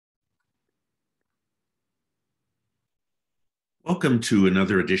Welcome to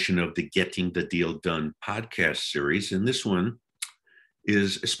another edition of the Getting the Deal Done podcast series. And this one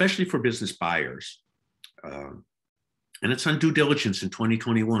is especially for business buyers. And it's on due diligence in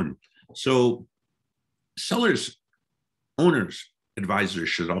 2021. So sellers, owners, advisors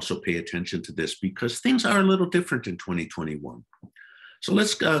should also pay attention to this because things are a little different in 2021. So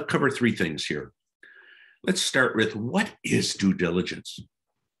let's cover three things here. Let's start with what is due diligence?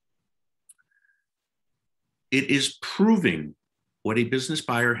 It is proving what a business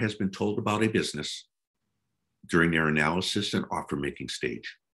buyer has been told about a business during their analysis and offer making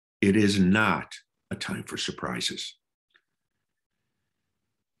stage. It is not a time for surprises.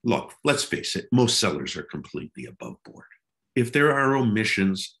 Look, let's face it, most sellers are completely above board. If there are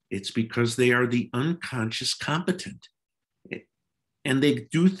omissions, it's because they are the unconscious competent. And they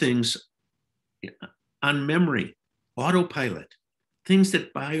do things on memory, autopilot, things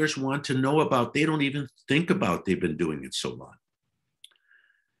that buyers want to know about. They don't even think about. They've been doing it so long.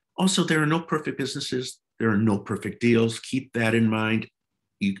 Also, there are no perfect businesses. There are no perfect deals. Keep that in mind.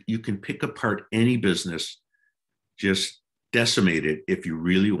 You can pick apart any business, just decimate it if you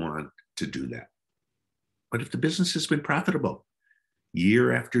really want to do that. But if the business has been profitable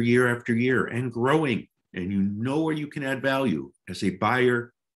year after year after year and growing, and you know where you can add value as a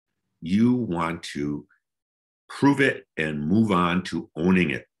buyer, you want to prove it and move on to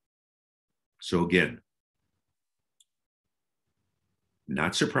owning it. So again,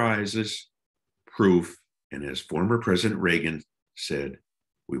 not surprises, proof, and as former President Reagan said,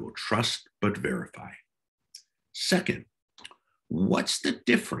 we will trust but verify. Second, what's the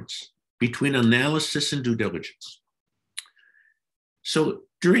difference between analysis and due diligence? So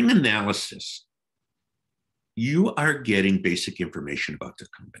during analysis, you are getting basic information about the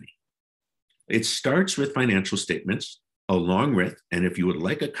company. It starts with financial statements along with, and if you would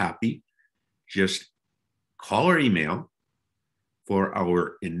like a copy, just call or email for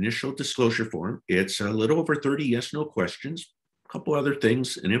our initial disclosure form. It's a little over 30 yes/no questions, a couple other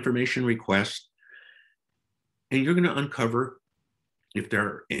things, an information request, and you're going to uncover if there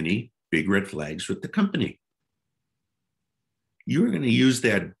are any big red flags with the company. You're going to use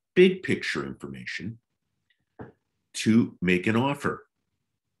that big picture information to make an offer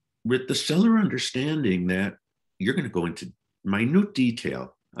with the seller understanding that you're going to go into minute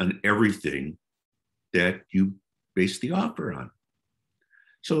detail on everything that you base the offer on.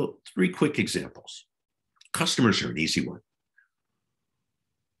 So three quick examples. Customers are an easy one.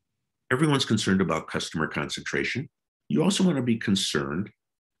 Everyone's concerned about customer concentration. You also want to be concerned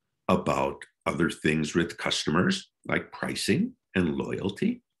about other things with customers like pricing and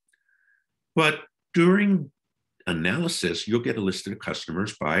loyalty. But during analysis, you'll get a list of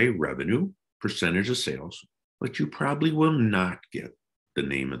customers by revenue, percentage of sales, but you probably will not get the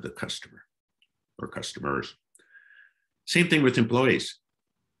name of the customer or customers. Same thing with employees.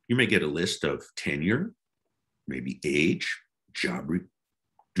 You may get a list of tenure, maybe age, job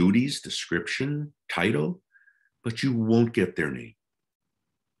duties, description, title, but you won't get their name.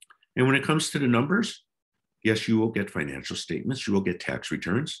 And when it comes to the numbers, yes, you will get financial statements, you will get tax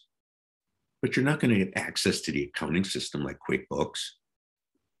returns, but you're not going to get access to the accounting system like QuickBooks.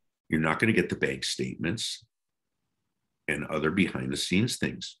 You're not going to get the bank statements and other behind the scenes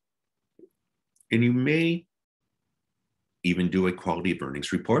things. And you may even do a quality of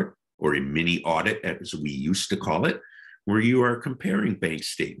earnings report or a mini audit, as we used to call it, where you are comparing bank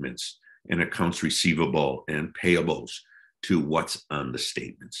statements and accounts receivable and payables to what's on the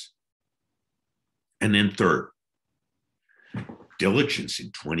statements. And then third, diligence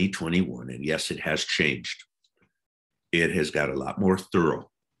in 2021, and yes, it has changed. It has got a lot more thorough.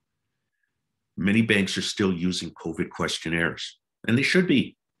 Many banks are still using COVID questionnaires, and they should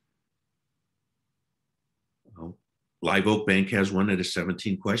be. Live Oak Bank has one that is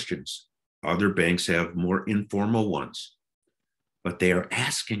 17 questions. Other banks have more informal ones, but they are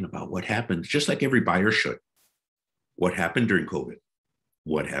asking about what happened, just like every buyer should. What happened during COVID?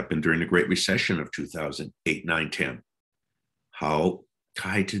 What happened during the Great Recession of 2008, 9, 10? How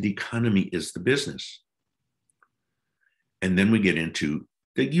tied to the economy is the business? And then we get into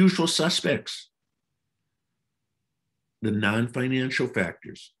the usual suspects, the non-financial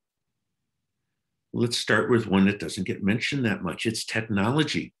factors. Let's start with one that doesn't get mentioned that much. It's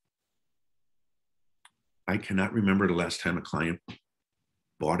technology. I cannot remember the last time a client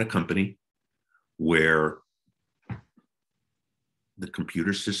bought a company where the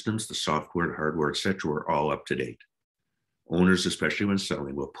computer systems, the software, the hardware, et cetera, were all up to date. Owners, especially when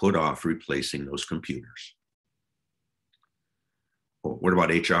selling, will put off replacing those computers. Oh, what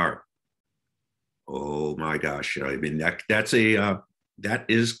about HR? Oh my gosh! I mean, that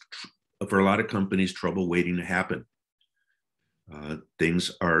is for a lot of companies trouble waiting to happen.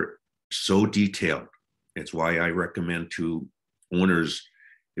 Things are so detailed. It's why I recommend to owners,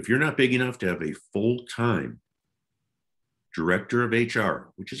 if you're not big enough to have a full-time director of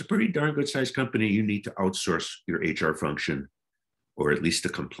HR, which is a pretty darn good sized company, you need to outsource your HR function, or at least the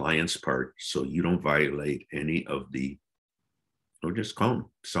compliance part, so you don't violate any of the, or just call them,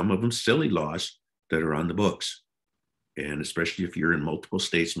 some of them silly laws that are on the books. And especially if you're in multiple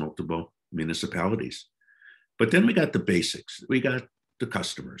states, multiple municipalities. But then we got the basics. We got the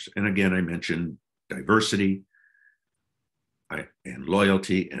customers. And again, I mentioned diversity and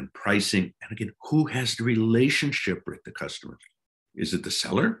loyalty and pricing. And again, who has the relationship with the customer? Is it the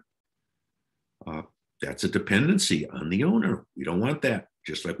seller? That's a dependency on the owner. We don't want that,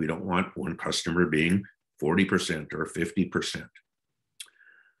 just like we don't want one customer being 40% or 50%.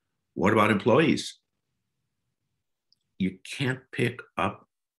 What about employees? You can't pick up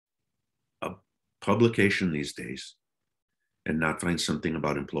a publication these days and not find something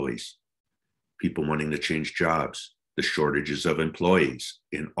about employees. People wanting to change jobs, the shortages of employees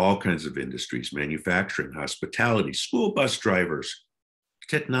in all kinds of industries, manufacturing, hospitality, school bus drivers,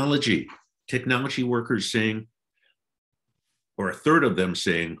 technology workers saying, or a third of them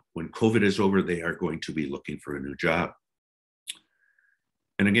saying, when COVID is over, they are going to be looking for a new job.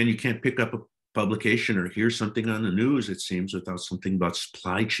 And again, you can't pick up a publication or hear something on the news, it seems, without something about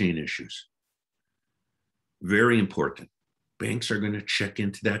supply chain issues. Very important. Banks are going to check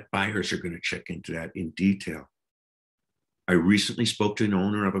into that. Buyers are going to check into that in detail. I recently spoke to an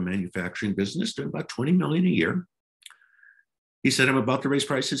owner of a manufacturing business doing about $20 million a year. He said, I'm about to raise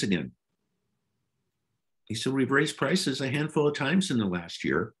prices again. He said, we've raised prices a handful of times in the last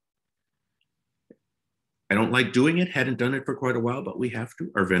year. I don't like doing it, hadn't done it for quite a while, but we have to.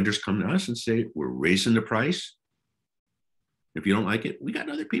 Our vendors come to us and say, we're raising the price. If you don't like it, we got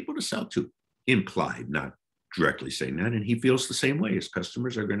other people to sell to. Implied, not directly saying that. And he feels the same way. His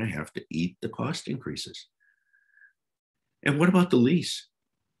customers are going to have to eat the cost increases. And what about the lease?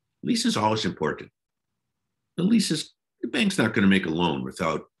 Lease is always important. The bank's not going to make a loan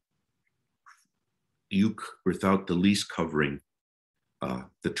without the lease covering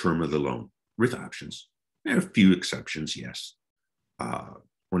the term of the loan with options. There are a few exceptions, yes.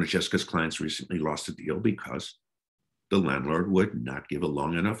 One of Jessica's clients recently lost a deal because the landlord would not give a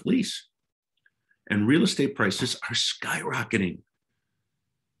long enough lease. And real estate prices are skyrocketing.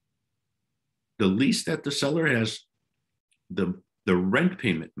 The lease that the seller has, the rent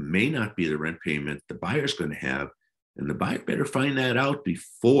payment may not be the rent payment the buyer's going to have, and the buyer better find that out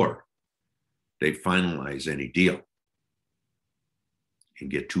before they finalize any deal and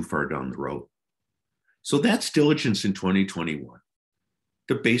get too far down the road. So that's diligence in 2021.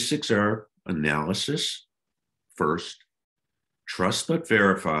 The basics are analysis first, trust but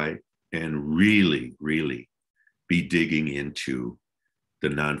verify, and really, really be digging into the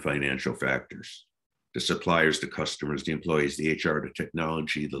non-financial factors, the suppliers, the customers, the employees, the HR, the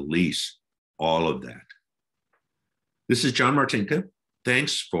technology, the lease, all of that. This is John Martinka.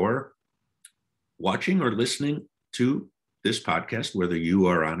 Thanks for watching or listening to this podcast, whether you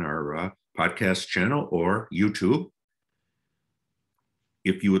are on our podcast channel or YouTube.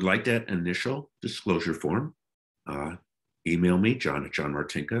 If you would like that initial disclosure form, email me,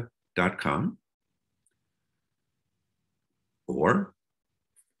 john@johnmartinka.com, or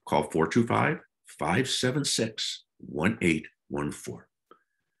call 425-576-1814.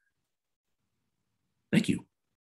 Thank you.